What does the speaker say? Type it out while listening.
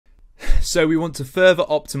So we want to further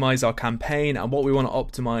optimize our campaign, and what we want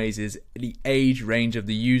to optimize is the age range of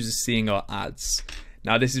the users seeing our ads.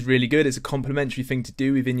 Now this is really good. It's a complementary thing to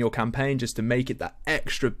do within your campaign, just to make it that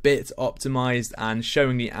extra bit optimized and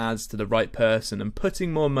showing the ads to the right person and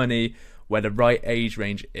putting more money where the right age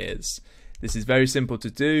range is. This is very simple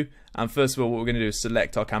to do, and first of all what we're going to do is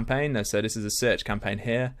select our campaign. So this is a search campaign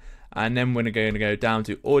here, and then we're going to go down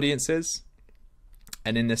to audiences,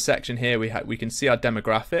 and in this section here we can see our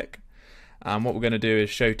demographic, and what we're going to do is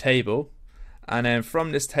show table. And then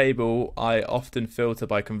from this table, I often filter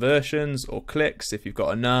by conversions or clicks if you've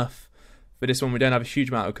got enough. For this one, we don't have a huge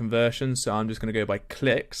amount of conversions, so I'm just going to go by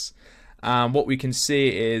clicks. What we can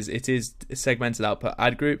see is it is segmented out per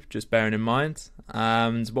ad group, just bearing in mind.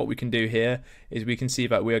 And what we can do here is we can see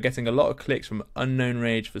that we are getting a lot of clicks from unknown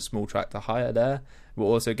range for small track to higher there. We're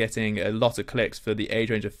also getting a lot of clicks for the age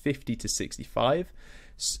range of 50 to 65.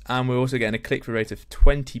 And we're also getting a click-through rate of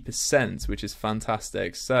 20%, which is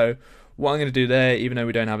fantastic. So what I'm going to do there, even though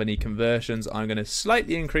we don't have any conversions, I'm going to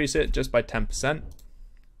slightly increase it just by 10%.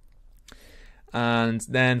 And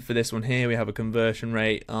then for this one here, we have a conversion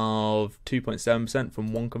rate of 2.7%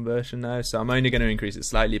 from one conversion now. So I'm only going to increase it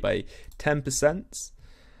slightly by 10%.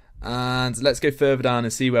 And let's go further down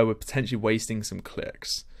and see where we're potentially wasting some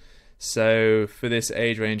clicks. So for this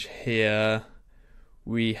age range here,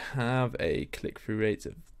 we have a click-through rate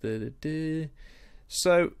of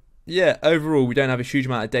so yeah, overall we don't have a huge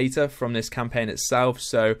amount of data from this campaign itself,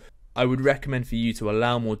 so I would recommend for you to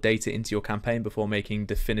allow more data into your campaign before making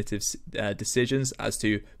definitive decisions as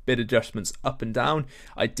to bid adjustments up and down.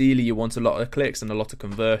 Ideally you want a lot of clicks and a lot of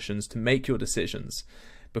conversions to make your decisions,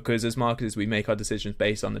 because as marketers we make our decisions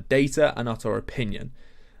based on the data and not our opinion.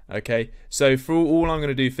 Okay, so for all I'm going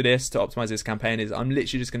to do for this to optimize this campaign is I'm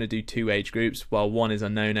literally just going to do 2 age groups. Well, one is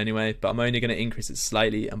unknown anyway, but I'm only going to increase it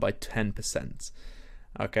slightly and by 10%.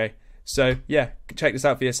 Okay, so yeah, check this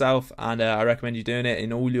out for yourself, and I recommend you doing it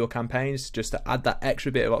in all your campaigns just to add that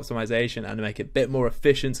extra bit of optimization and make it a bit more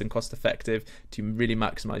efficient and cost effective to really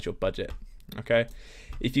maximize your budget. Okay,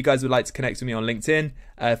 if you guys would like to connect with me on LinkedIn,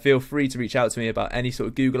 feel free to reach out to me about any sort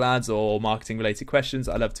of Google ads or marketing related questions.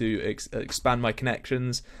 I love to expand my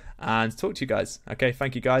connections and talk to you guys. Okay,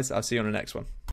 thank you guys. I'll see you on the next one.